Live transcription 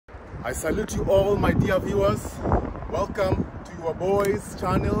I salute you all, my dear viewers. Welcome to your boys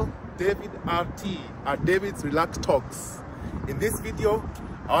channel, David RT, at David's Relax Talks. In this video,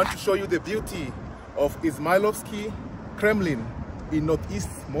 I want to show you the beauty of IZMAILOVSKY Kremlin in northeast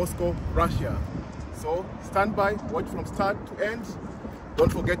Moscow, Russia. So stand by, watch from start to end.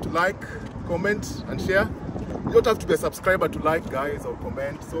 Don't forget to like, comment and share. You don't have to be a subscriber to like, guys, or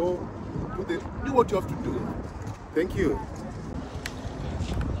comment. So do what you have to do. Thank you.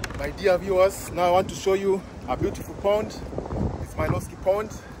 My dear viewers, now I want to show you a beautiful pond. It's IZMAILOVSKY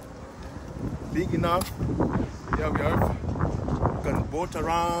pond. Big enough. Here we have. You can boat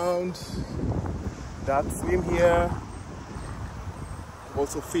around. Duck swim here.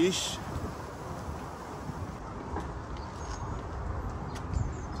 Also fish.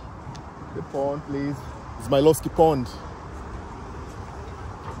 The pond, please. It's IZMAILOVSKY pond.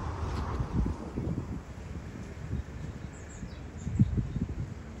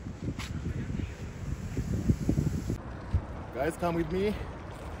 Guys, come with me.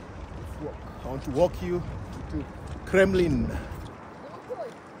 Let's walk. I want to walk you to Kremlin.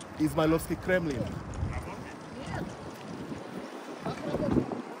 IZMAILOVSKY Kremlin. I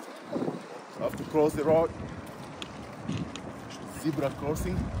have to cross the road. Zebra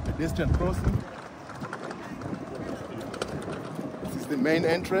crossing, pedestrian crossing. This is the main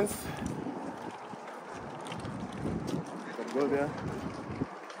entrance. You can go there.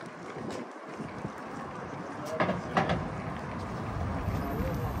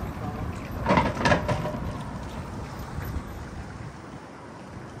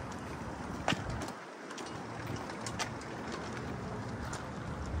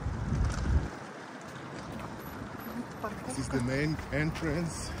 This is the main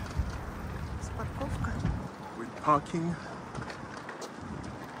entrance with parking.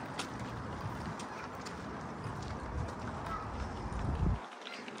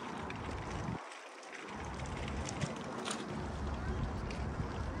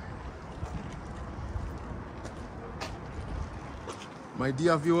 My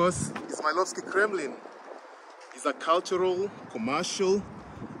dear viewers, IZMAILOVSKY Kremlin is a cultural, commercial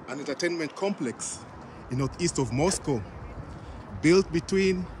and entertainment complex in northeast of Moscow, built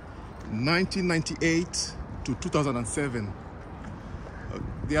between 1998 to 2007.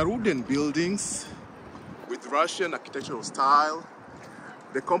 They are wooden buildings with Russian architectural style.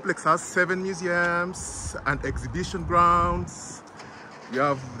 The complex has 7 museums and exhibition grounds. You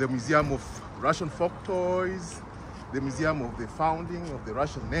have the Museum of Russian Folk Toys, the Museum of the Founding of the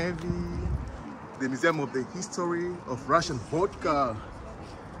Russian Navy, the Museum of the History of Russian Vodka,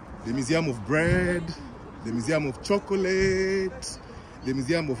 the Museum of Bread, the Museum of Chocolate, the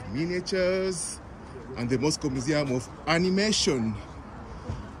Museum of Miniatures, and the Moscow Museum of Animation.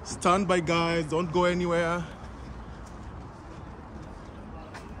 Stand by, guys, don't go anywhere.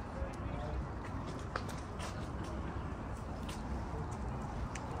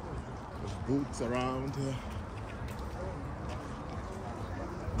 There's booths around here.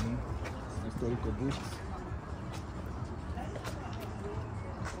 Historical booths.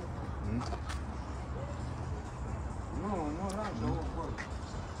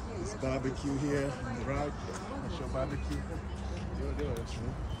 There's barbecue here on the right. I show barbecue.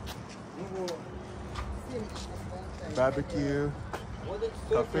 Barbecue,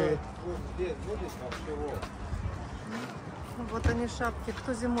 cafe. Вот они шапки.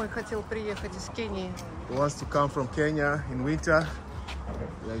 Кто зимой хотел приехать из Кении? Who wants to come from Kenya in winter?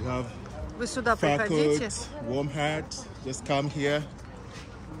 They have Вы сюда fur приходите, coats, warm hat. Just come here.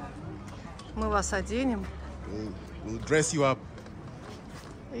 мы вас оденем We'll dress you up.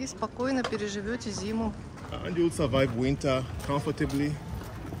 и спокойно переживете зиму. And you'll survive winter comfortably.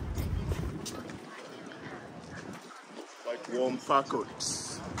 Like warm fur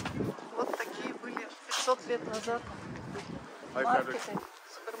coats. Вот такие были 500 лет назад 500. маркеты,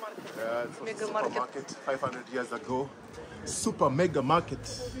 супермаркеты, Yeah, it was a мегамаркет. supermarket 500 years ago. Super mega market.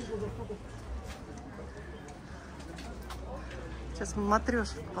 Сейчас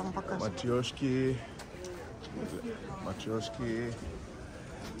матрешку вам покажу. Matryoshki. Matryoshki.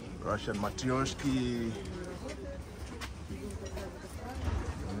 Russian matryoshki.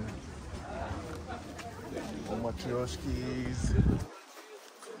 More matryoshkis.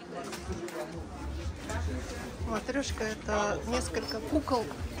 Матрешка — это несколько кукол,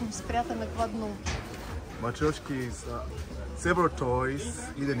 спрятанных в одну. Matryoshki is several toys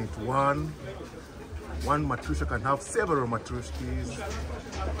hidden into one. One matryoshka can have several matryoshkis.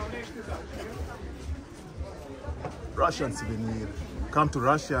 Russian souvenir. Come to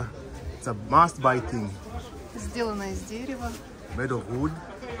Russia, it's a must-buy thing. Сделано из дерева. Made of wood.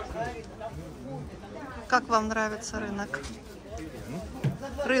 Как вам нравится рынок?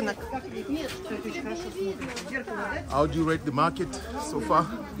 Рынок. How do you rate the market so far?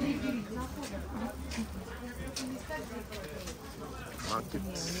 Market.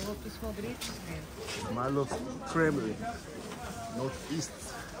 IZMAILOVSKY Kremlin, northeast,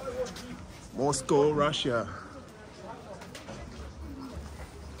 Moscow, Russia.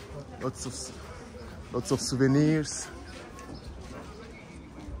 Lots of souvenirs.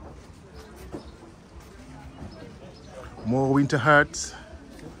 More winter hats.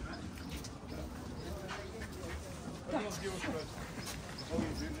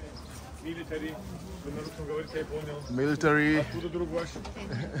 Military. Откуда друг ваш?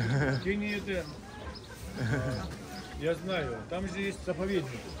 Кения это. Я знаю. Там же есть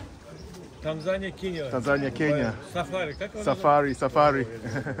заповедник. Танзания, Кения. Tanzania, Kenya. Сафари. Как он Safari.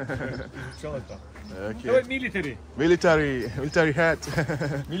 изучал это? Okay. Давай military. Military hat.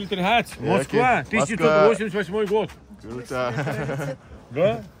 Military hat. Okay. Москва. 1988 год. Круто.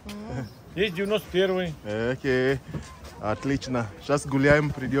 Да? Есть 91-й. Okay. Отлично. Сейчас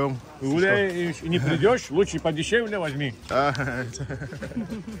гуляем, придем. Гуляй и не придешь, лучше подешевле возьми.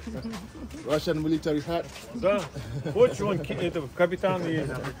 Russian military hat. Да. Хочешь, он это, капитан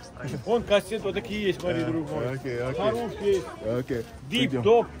есть. Он кассет вот такие есть, смотри, друг мой. Харуф есть. Okay. Дип,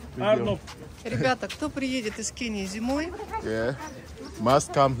 топ, Арнов. Ребята, кто приедет из Кении зимой, Yeah.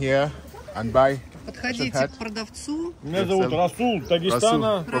 Must come here and buy. подходите к продавцу. Меня зовут Расул,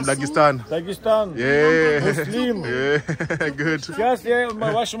 Дагестана. From Dagestan. Дагестан. Yeah. Муслим. Yeah. Good. Сейчас я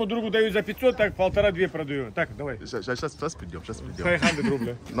вашему другу даю за 500, так 1,5-2 продаю. Так, давай. Сейчас придем. 500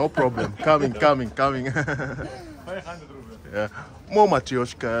 рублей. No problem. Coming. 500 рублей. Yeah. More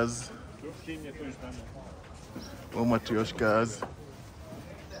matryoshkas.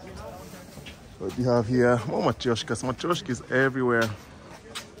 What do you have here? More matryoshkas. Matryoshkas everywhere.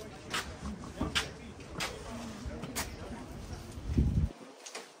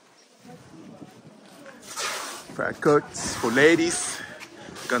 Fur coats for ladies.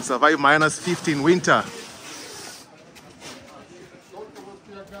 You can survive -15 winter.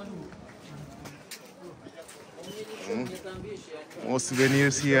 More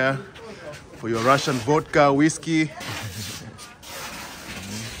souvenirs here for your Russian vodka, whiskey.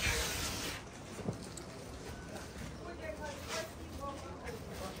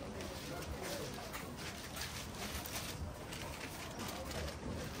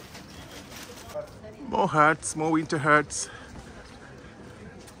 More hats, more winter hats.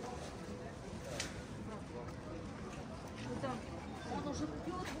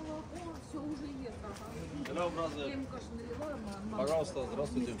 Пожалуйста,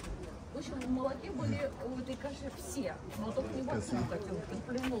 здравствуйте. В общем, в молоке были у этой каши все, но только не бабушка хотела,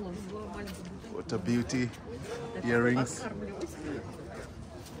 плюнула, взяла маленькую бутылку. What a beauty. Earrings.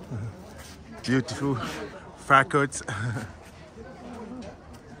 Beautiful fur coats.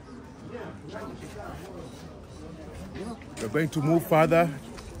 We're going to move further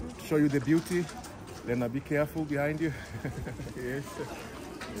to show you the beauty. Lena, be careful behind you. Yes.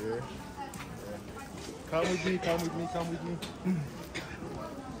 Yeah. Come with me.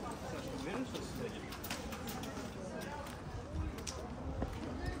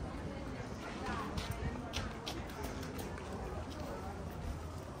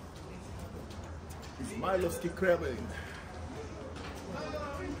 IZMAILOVSKY Kremlin,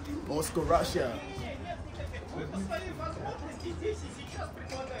 Moscow, Russia.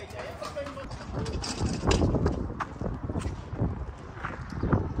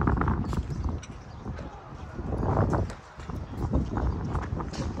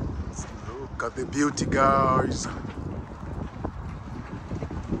 Look at the beauty, guys.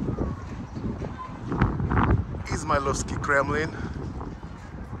 IZMAILOVSKY Kremlin.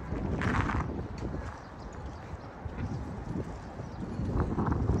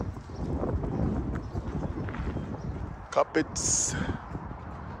 Carpets,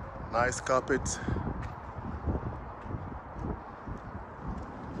 nice carpets.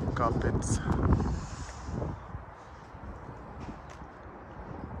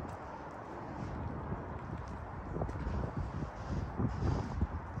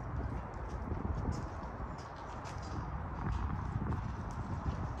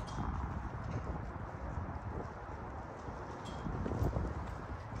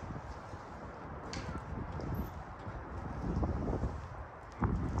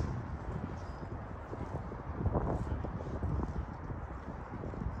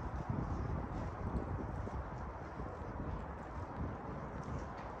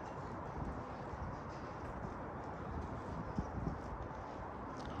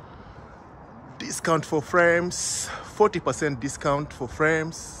 Discount for frames, 40% discount for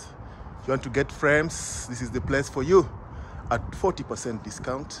frames. If you want to get frames, this is the place for you. at 40%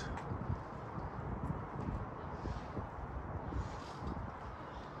 discount.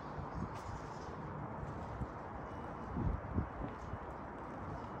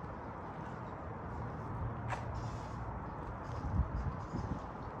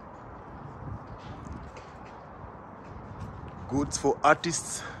 Goods for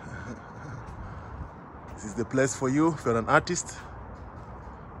artists. This is the place for you if you're an artist.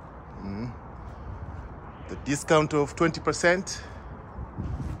 The discount of 20%.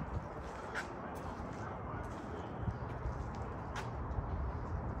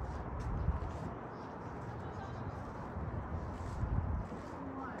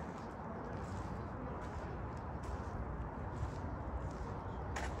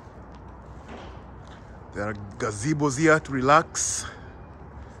 There are gazebos here to relax.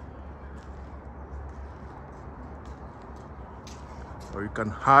 Or you can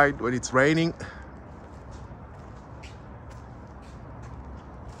hide when it's raining.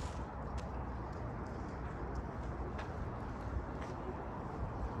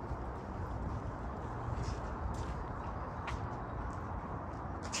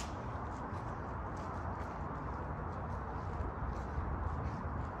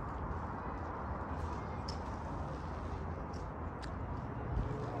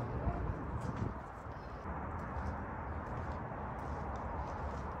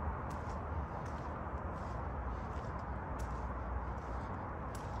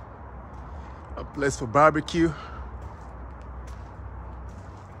 A place for barbecue.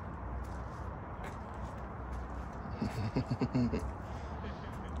 You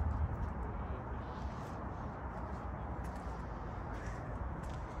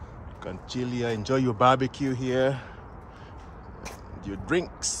can chill here, enjoy your barbecue here, and your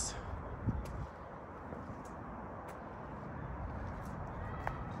drinks.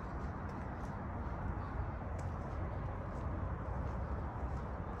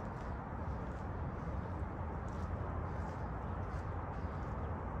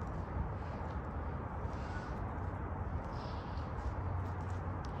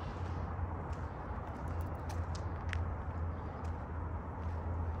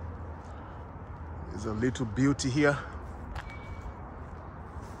 There's a little beauty here.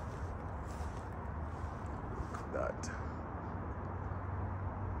 Look at that.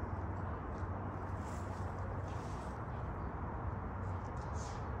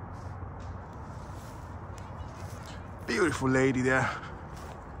 Beautiful lady there.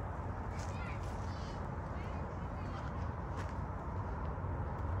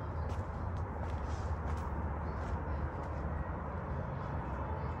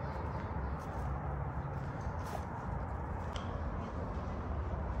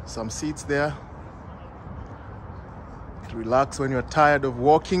 Some seats there to relax when you're tired of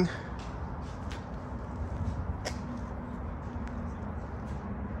walking.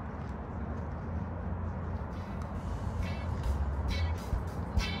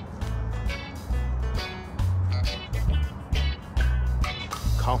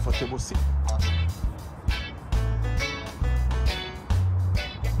 Comfortable seat.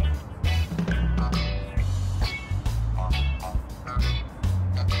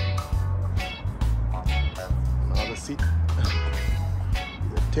 Seat,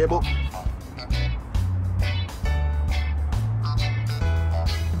 the table.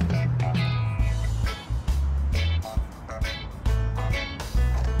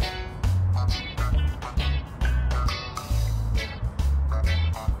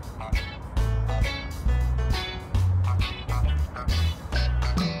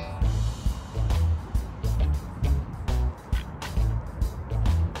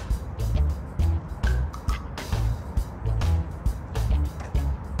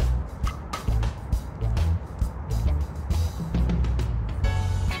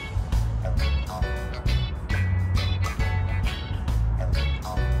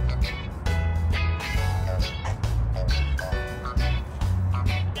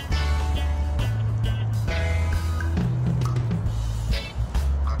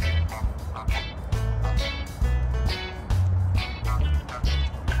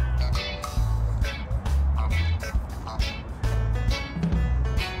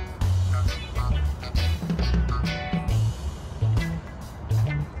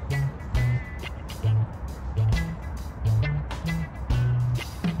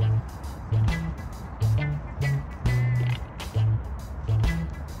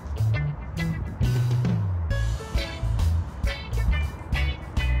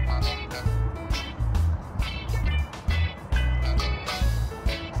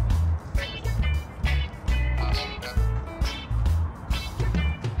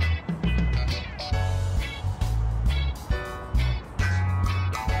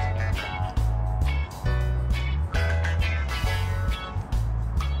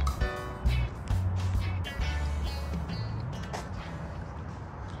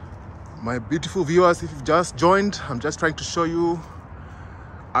 My beautiful viewers, if you've just joined, I'm just trying to show you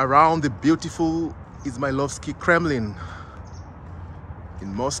around the beautiful IZMAILOVSKY Kremlin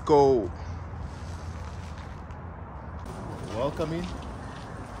in Moscow. Welcome in.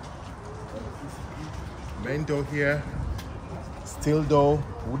 Main door here, steel door,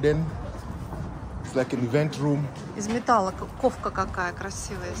 wooden. It's like an event room. Из металла, ковка какая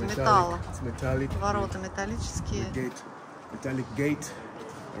красивая, из металла. It's metallic. Ворота металлические. Gate, metallic gate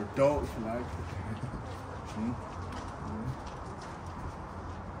or door, if you like.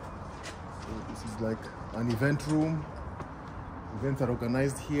 So this is like an event room. Events are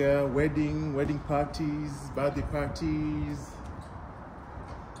organized here: wedding parties, birthday parties.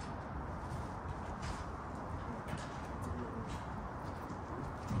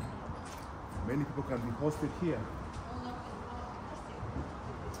 Many people can be hosted here.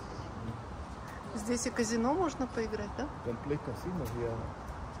 Здесь и казино можно поиграть, да? You can play casino here.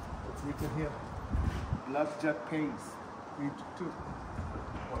 It's written here. Blackjack pays 3 to 2.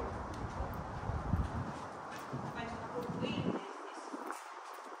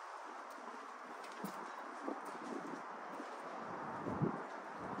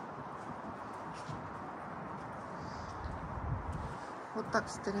 Вот так в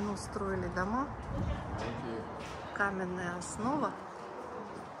старину строили дома. Каменная основа.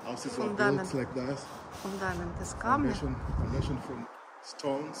 Houses are built like that. Фундамент из камня. Foundation from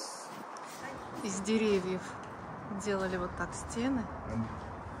stones. Из деревьев делали вот так стены. And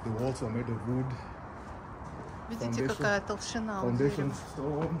the walls are made of wood. Видите, какая толщина у Foundation дерева.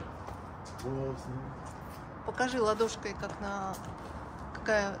 stone. Walls. Покажи ладошкой,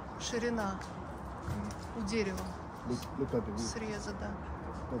 какая ширина у дерева. Look at the wood. Среза, да.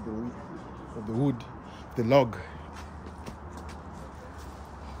 Look at the wood. The log.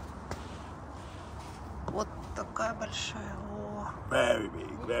 Вот такая большая. О. Very big,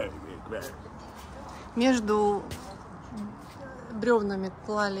 very big, very big. Между бревнами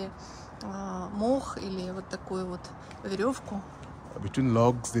клали мох или вот такую вот веревку. Between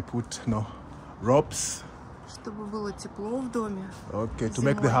logs they put ropes. Чтобы было тепло в доме. Okay, to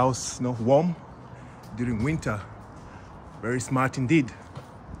make the house warm during winter. Very smart indeed.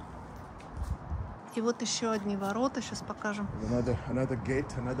 И вот еще одни ворота, сейчас покажем. Another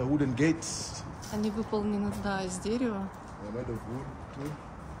gate, another wooden gates. Они выполнены, да, из дерева. Made of wood too.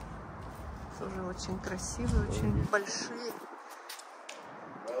 Тоже очень красивые, очень большие.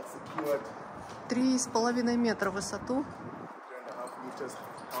 Well secured. 3,5 метра в высоту. 3.5 meters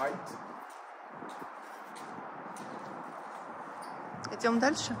height. Идем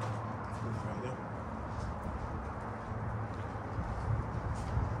дальше.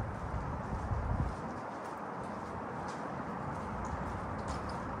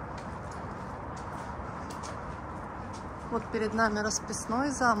 Вот перед нами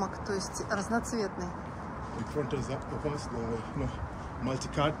расписной замок, то есть разноцветный. In front of us, the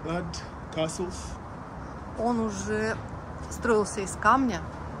multicolored castles. Он уже строился из камня.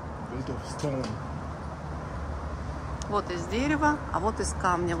 Built of stone. Вот из дерева, а вот из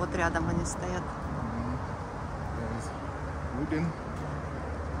камня. Вот рядом они стоят. There is wooden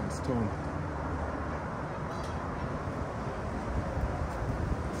and stone.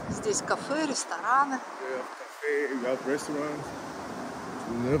 Здесь кафе, рестораны. We have cafe, we have restaurants.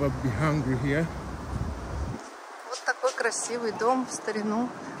 You'll never be hungry here. Вот такой красивый дом в старину.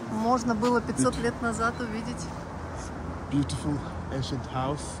 Можно было 500 лет назад увидеть. Beautiful ancient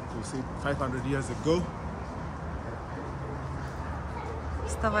house, we say 500 years ago.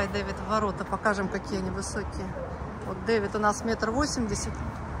 Вставай, Дэвид, в ворота. Покажем, какие они высокие. Вот Дэвид у нас 1,80 м.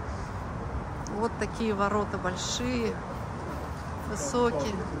 Вот такие ворота большие,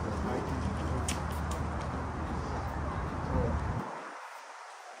 высокие.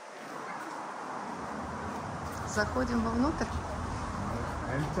 Заходим вовнутрь.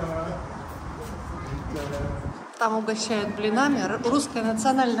 Там угощают блинами. Русская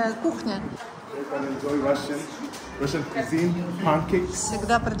национальная кухня. Russian cuisine, pancakes.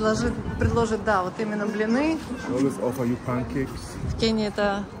 Всегда предложит, да, вот именно блины. Always offer you pancakes. В Кении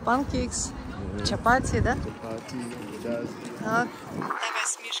это pancakes, чапати, да? Так, давай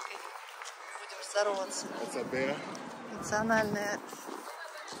с Мишкой будем здороваться. That's a bear. Национальное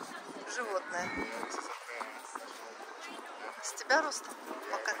животное. С тебя ростом?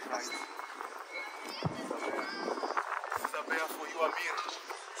 Пока не ростом. It's a bear for you, Amir.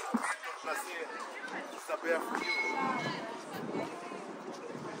 It's a bear for you.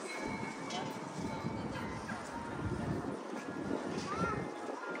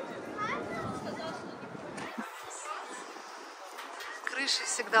 Крыши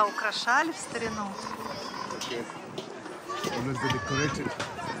всегда украшали в старину. Okay. Always decorated.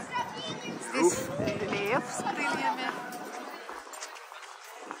 Здесь лев с крыльями.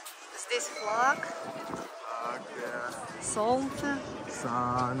 Здесь флаг. Солнце.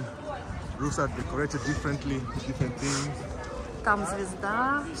 Sun. Roofs are decorated differently, different things. Там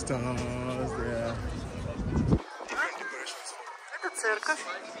звезда. Stars there. Different decorations. Это церковь.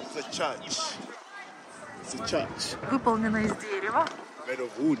 It's a church. It's a church. Выполнена из дерева. Made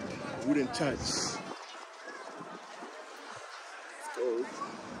of wood. Wooden church. So,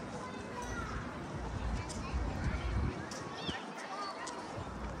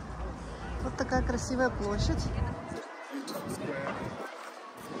 Вот такая красивая площадь.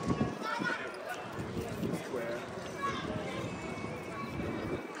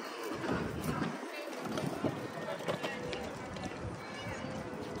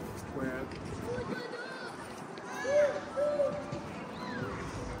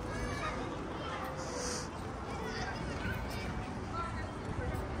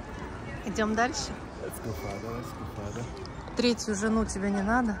 Идем дальше. let's go further, let's go further. Третью жену тебе не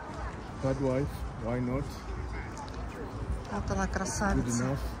надо. Third wife, why not? Вот она Good красавица.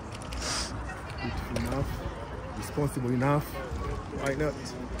 enough. Beautiful enough. Responsible enough. Why not?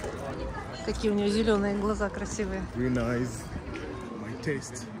 Какие у нее зеленые глаза красивые. Green eyes. My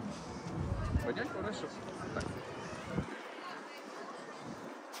taste.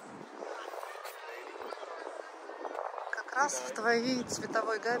 Как раз в твоей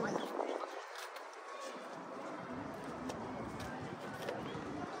цветовой гамме.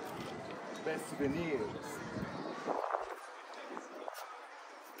 Best souvenirs.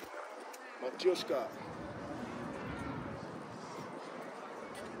 Матрешка.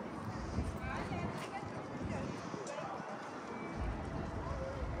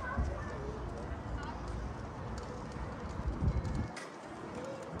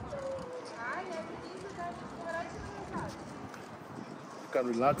 You can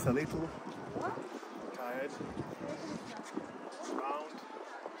relax a little. Tired. Round.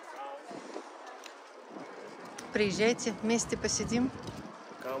 Приезжайте, вместе посидим,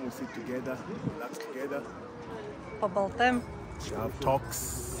 Come, we sit together, relax together. поболтаем. We have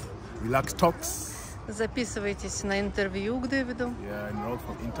talks, relax talks. Записывайтесь на интервью к Дэвиду Yeah, enroll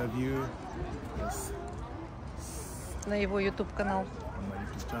for interview. Yes, на его YouTube-канал. on my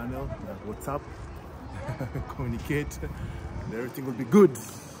YouTube channel, WhatsApp. Communicate, and everything will be good.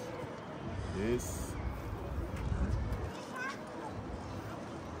 Yes.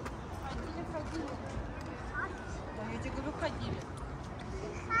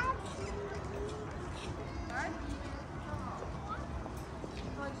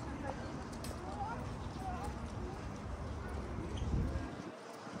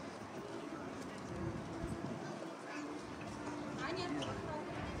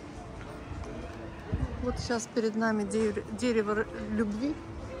 Вот сейчас перед нами дерево любви.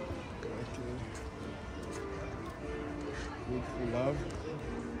 Beautiful love.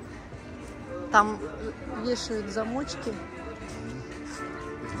 Там вешают замочки.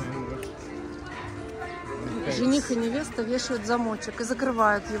 Жених и невеста вешают замочек и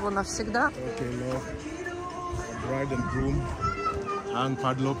закрывают его навсегда. Okay, love. Bride and groom hang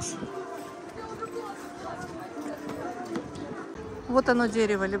padlocks. Вот оно,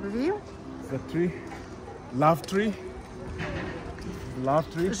 дерево любви. The tree, love tree, love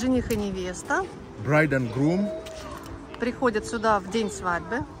tree. Жених и невеста Bride and groom приходят сюда в день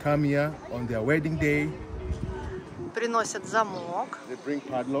свадьбы, come here on their wedding day. приносят замок, They bring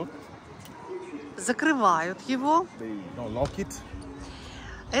padlock. закрывают его. They don't lock it.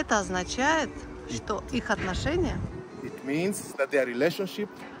 Это означает, что их отношения It means that their relationship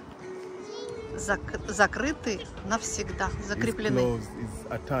закрыты навсегда, is закреплены. closed,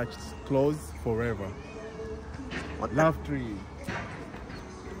 is attached, closed forever. Вот так. Love tree.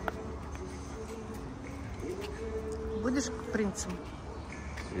 Будешь принцем?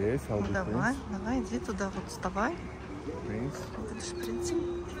 Yes, I'll Ну, be давай, давай, иди туда, вот вставай. prince. Будешь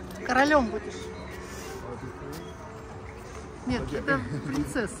принцем. Королем будешь. Нет, это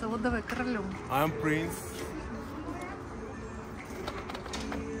принцесса. Вот давай, королем. I'm prince.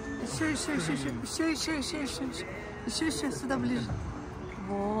 Еще, сюда ближе.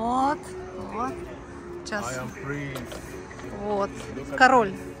 Вот. Сейчас. I am prince. Вот.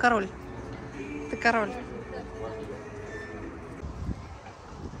 Король. Ты король.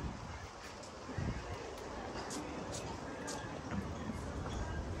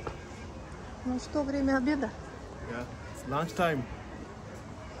 Ну что, время обеда? Yeah, it's lunchtime.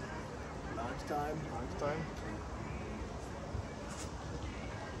 Lunchtime.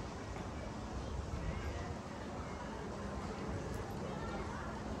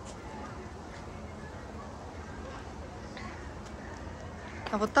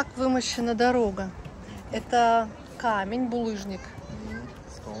 А вот так вымощена дорога. Это камень, булыжник.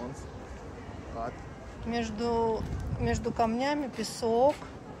 Между камнями песок.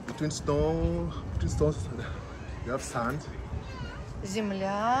 Between stones, you have sand.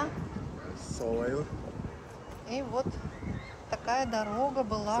 Земля. Soil. И вот такая дорога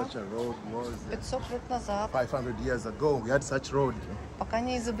была Such a road was 500 лет назад. 500 years ago. We had such road. Пока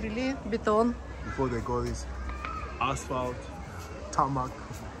не изобрели бетон. Before they got this asphalt, tarmac.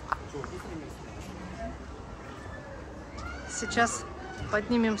 Сейчас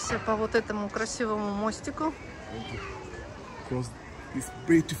поднимемся по вот этому красивому мостику. Cross this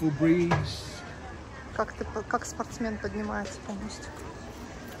beautiful bridge. Как спортсмен поднимается по мостику.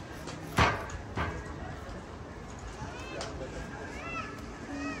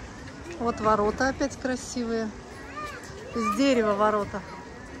 Вот ворота опять красивые. Из дерева ворота.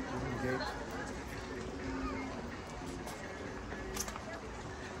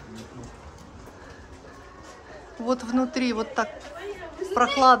 Вот внутри вот так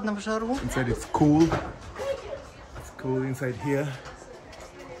прохладно в жару. Inside it's cool. It's cool inside here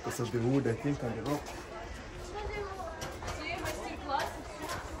because of the wood, I think, and the rock.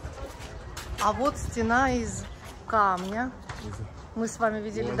 А вот стена из камня. Мы с вами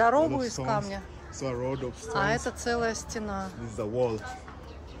видели дорогу из камня. А это целая стена. This is a wall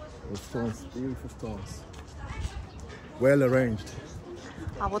of stones, beautiful stones. Well arranged.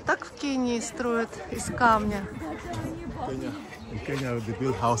 А вот так в Кении строят из камня. In Kenya, they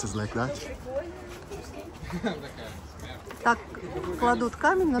build houses like that. Так кладут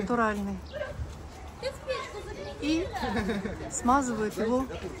камень натуральный и смазывают его.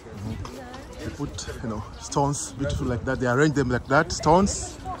 They put, stones beautiful like that. They arrange them like that,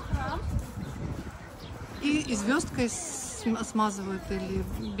 stones. И звездкой смазывают или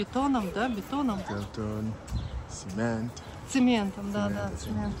бетоном, да, бетоном. Beton, cement. Цементом, да,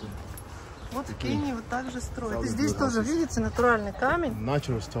 цементом. Вот в Кении вот так же строят. И здесь тоже, видите, натуральный камень.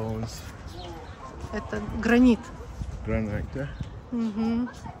 Natural stones. Это гранит. Granite, yeah? Угу.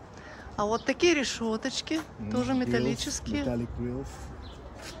 А вот такие решеточки, тоже металлические. Metallic grills.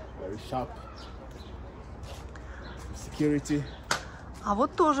 Very sharp. Security. А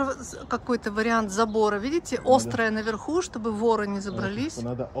вот тоже какой-то вариант забора. Видите, острая наверху, чтобы воры не забрались.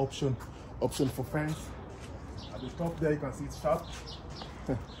 Another option for fence. At the top there you can see it's sharp.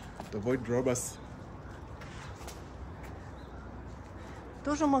 To avoid robbers.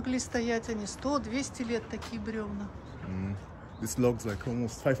 Тоже могли стоять они 100-200 лет, такие бревна. This logs like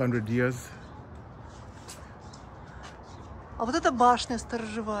almost 500 years. А вот эта башня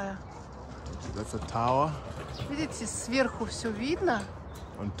сторожевая. That's a tower. Видите, сверху все видно,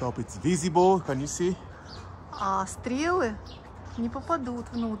 On top it's visible, can you see? а стрелы не попадут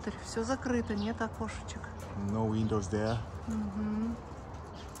внутрь. Все закрыто, нет окошечек. No windows there.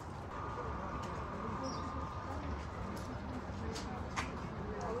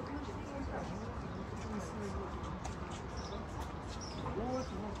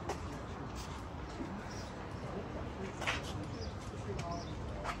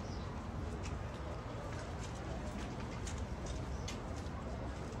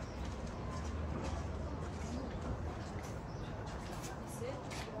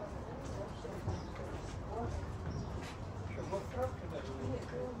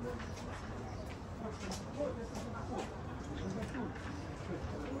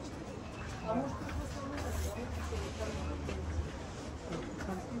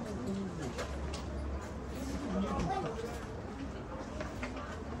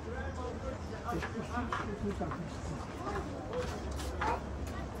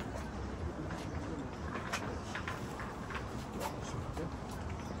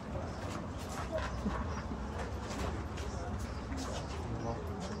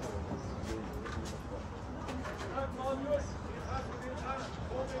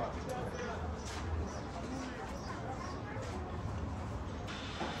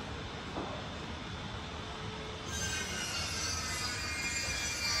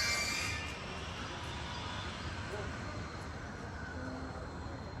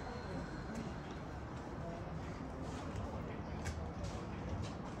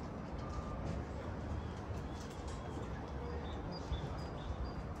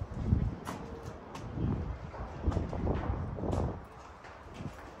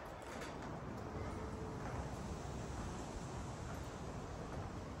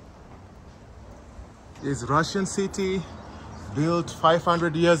 This Russian city, built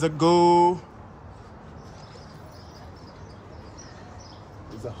 500 years ago.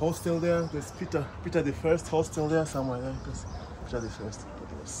 There's a hostel there. There's Peter the First hostel there somewhere there. Peter the First.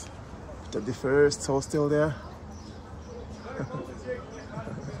 Peter the First hostel there.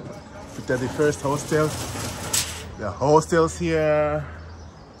 After the first hostel, there are hostels here.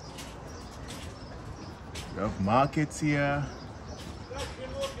 We have markets here.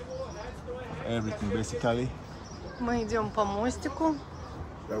 Everything basically. Мы идем по мостику,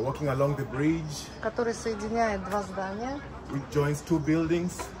 We are walking along the bridge, который соединяет два здания. which joins two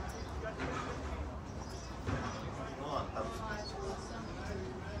buildings.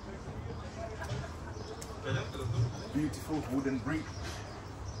 Beautiful wooden bridge.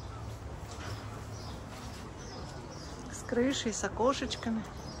 С крышей, с окошечками.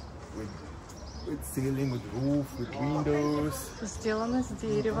 With ceiling, with roof, with windows. Сделано из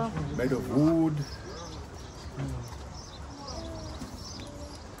дерева. Made of wood.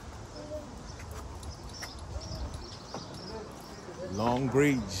 Long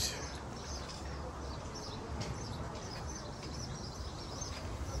bridge.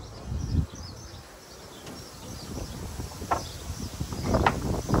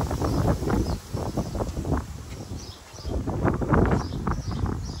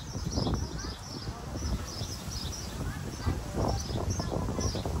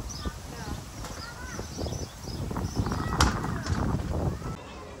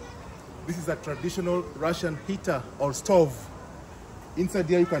 This is a traditional Russian heater or stove. Inside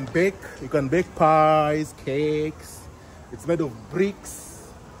here you can bake pies, cakes. It's made of bricks.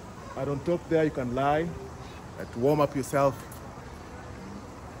 And on top there you can lie to warm up yourself.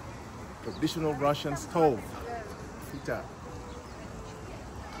 Traditional Russian stove heater.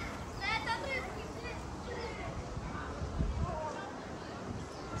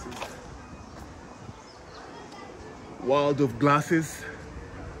 World of glasses.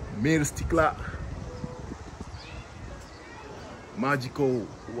 Mir stikla. Magical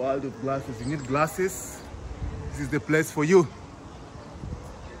world of glasses. You need glasses. This is the place for you.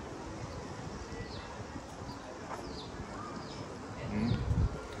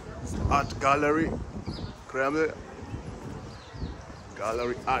 It's art gallery, Kremlin.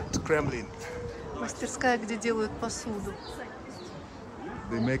 Gallery art, Kremlin. Мастерская, где делают посуду.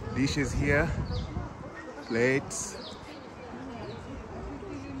 They make dishes here, plates.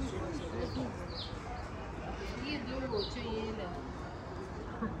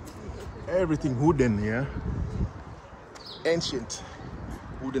 Everything wooden here. Ancient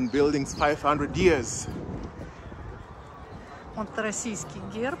wooden buildings, 500 years. Вот российский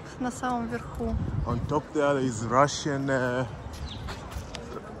герб на самом верху. On top there is Russian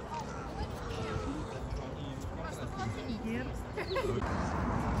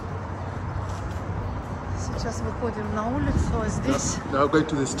Сейчас выходим на улицу, а здесь Now going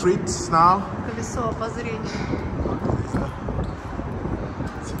to the streets now. колесо обозрения.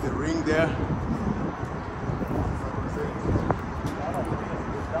 See the ring there.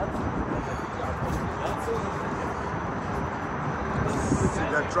 See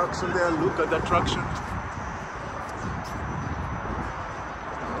the attraction there. Look at the attraction.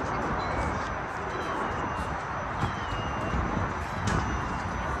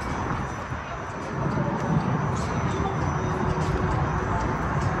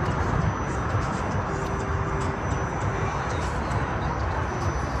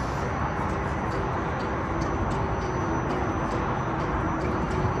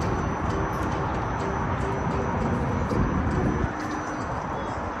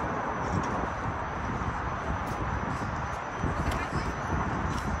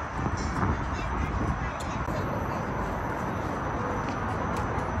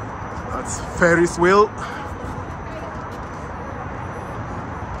 That's Ferris wheel.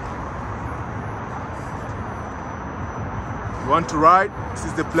 You want to ride? This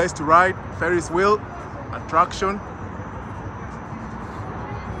is the place to ride. Ferris wheel attraction.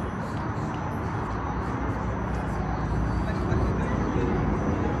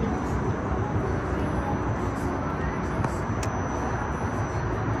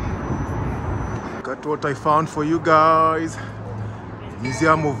 Look at what I found for you guys.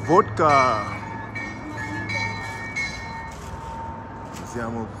 Museum of Vodka.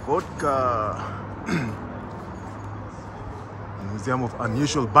 Museum of Vodka. Museum of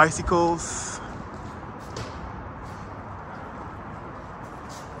Unusual Bicycles.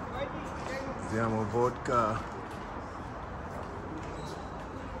 Museum of Vodka.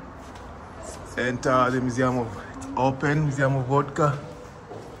 Enter the museum of, it's open, Museum of Vodka.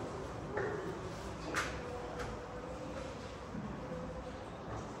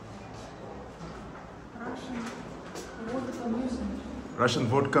 Russian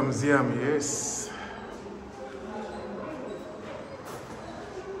Vodka Museum, yes.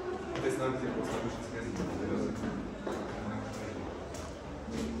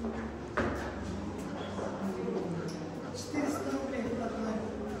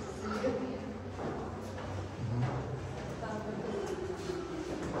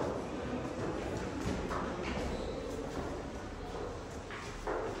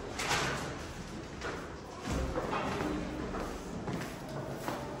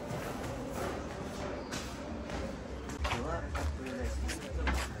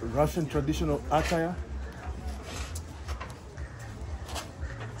 Russian traditional attire.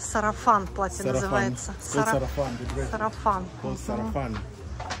 Сарафан платье называется. Сарафан. The dress Сарафан. called сарафан.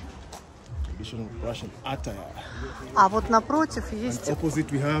 Traditional Russian attire. А вот напротив And есть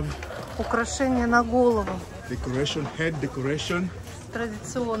opposite we have украшение на голову. decoration, head decoration.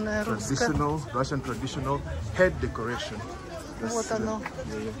 Традиционное русское. Traditional, Russian traditional head decoration. Вот оно.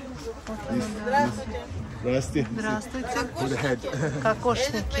 Вот оно, да. Здравствуйте. Здравствуйте. For the head.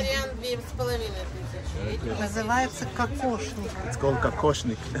 Кокошники. Называется кокошник. It's called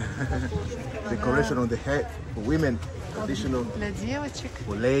kokoshnik. Decoration on the head for women. Traditional Для девочек,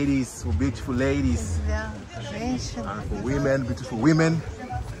 for ladies, for beautiful ladies. для женщин. And for women, beautiful women.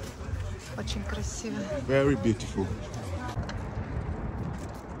 Очень красиво. Very beautiful.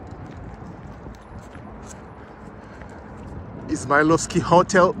 IZMAILOVSKY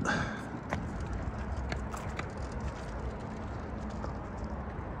Hotel.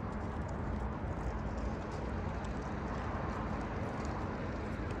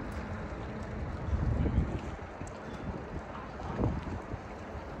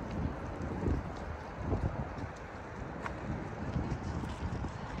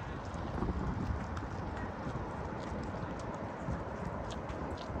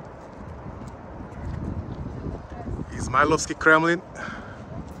 IZMAILOVSKY Kremlin.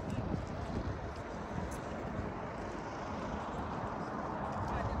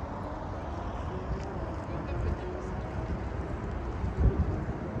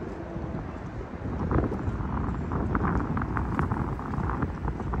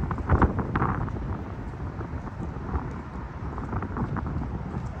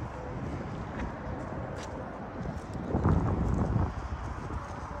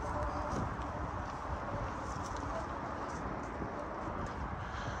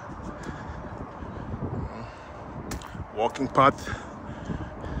 Walking path.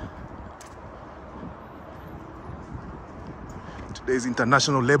 Today is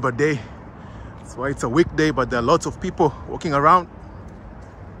International Labor Day. That's why it's a weekday, but there are lots of people walking around.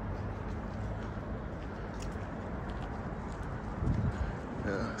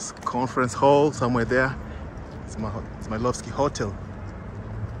 It's a conference hall somewhere there. It's IZMAILOVSKY Hotel.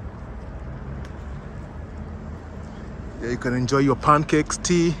 There you can enjoy your pancakes,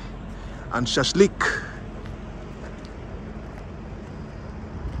 tea, and shashlik.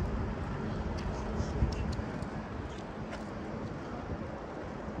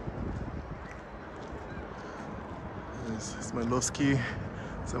 IZMAILOVSKY.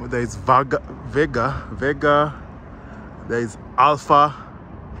 Somewhere there is Vega. There is Alpha.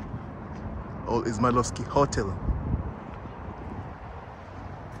 All IZMAILOVSKY Hotel.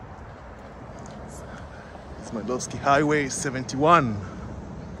 IZMAILOVSKY Highway 71.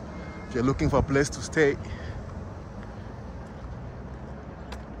 If you're looking for a place to stay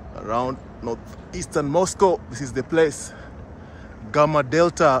around northeastern Moscow, this is the place. Gamma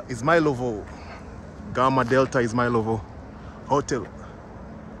Delta Izmailovo. Gamma Delta Izmailovo Hotel.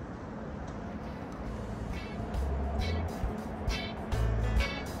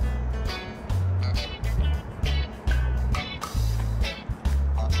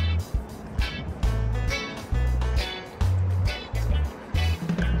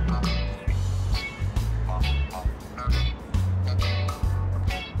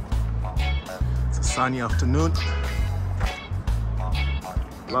 It's a sunny afternoon.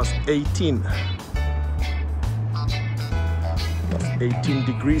 Plus 18. 18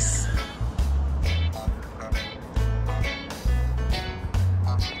 degrees.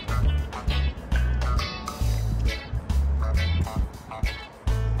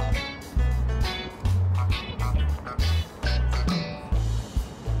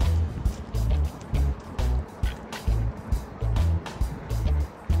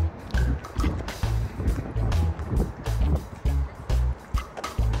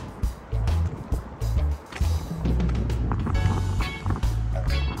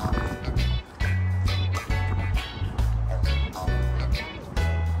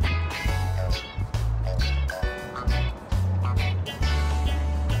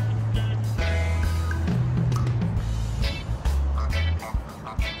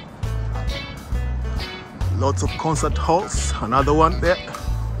 Lots of concert halls, another one there.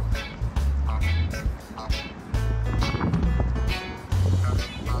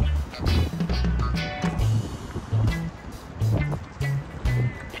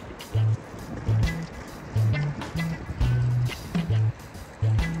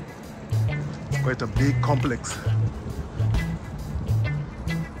 It's quite a big complex.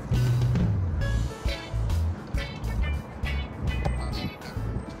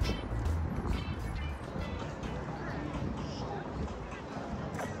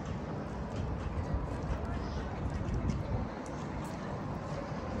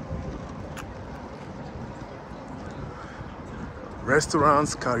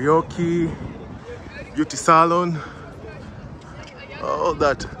 restaurants, karaoke, beauty salon, all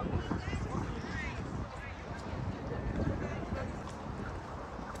that.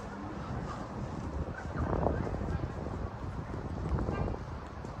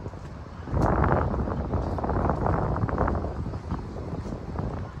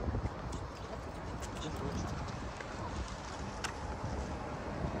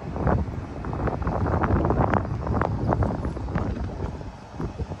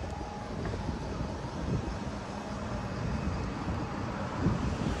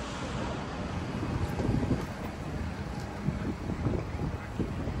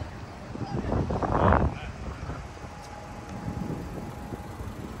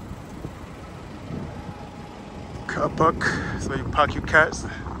 Car park, so you park your cars.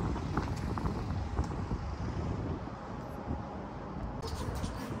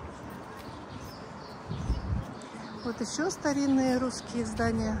 Вот еще старинные русские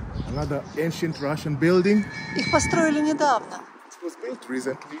здания. Another ancient Russian building. Их построили недавно, It was built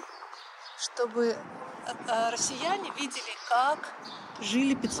recently. чтобы россияне видели, как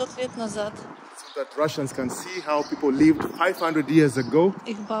жили 500 лет назад. So that Russians can see how people lived 500 years ago.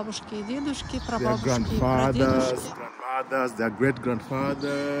 Их бабушки и дедушки, Their прабабушки и grandfathers, прадедушки. grandmothers, their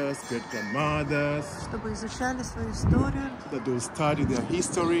great-grandfathers, great-grandmothers. Чтобы изучали свою историю, That they will study their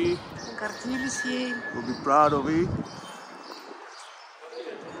history, гордились ей. will be proud of it.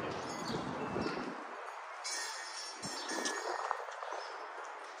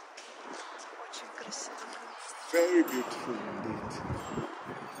 Очень красиво. Very beautiful indeed.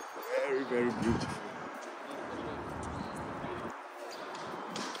 Very, very beautiful.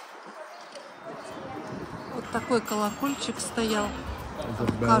 Вот такой колокольчик стоял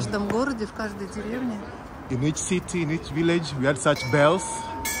в каждом городе, в каждой деревне. In each city, in each village, we had such bells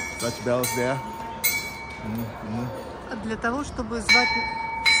there. Для того, чтобы звать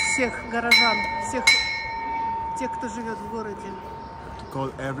всех горожан, всех тех, кто живет в городе. To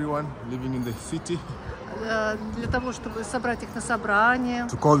call everyone living in the city. Для того, чтобы собрать их на собрание.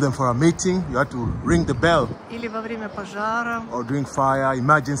 To call them for a meeting, you had to ring the bell. Или во время пожара. Or during fire,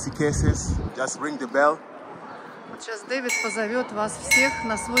 emergency cases, just ring the bell. Вот сейчас Дэвид позовет вас всех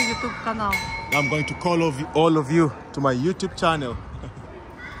на свой YouTube-канал. I'm going to call all of you to my YouTube channel.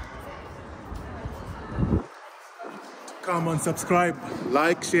 Come and subscribe,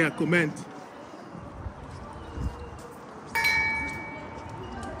 like, share, comment.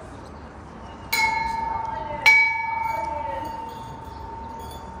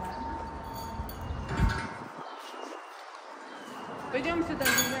 Пойдем сюда,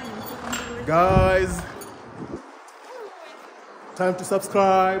 глянем. Guys, time to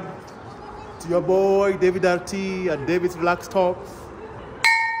subscribe to your boy David RT at David's Relax Talks.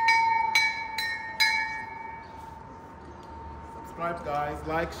 Subscribe, guys,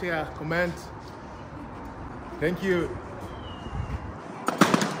 like, share, comment. Thank you.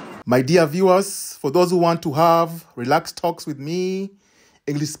 My dear viewers, for those who want to have relaxed talks with me,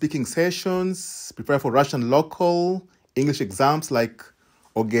 English speaking sessions, prepare for Russian local, English exams like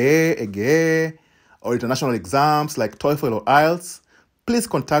OGE, EGE, or international exams like TEFL or IELTS, please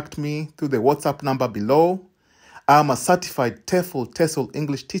contact me through the WhatsApp number below. I'm a certified TEFL, TESOL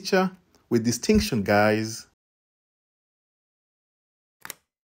English teacher with distinction, guys.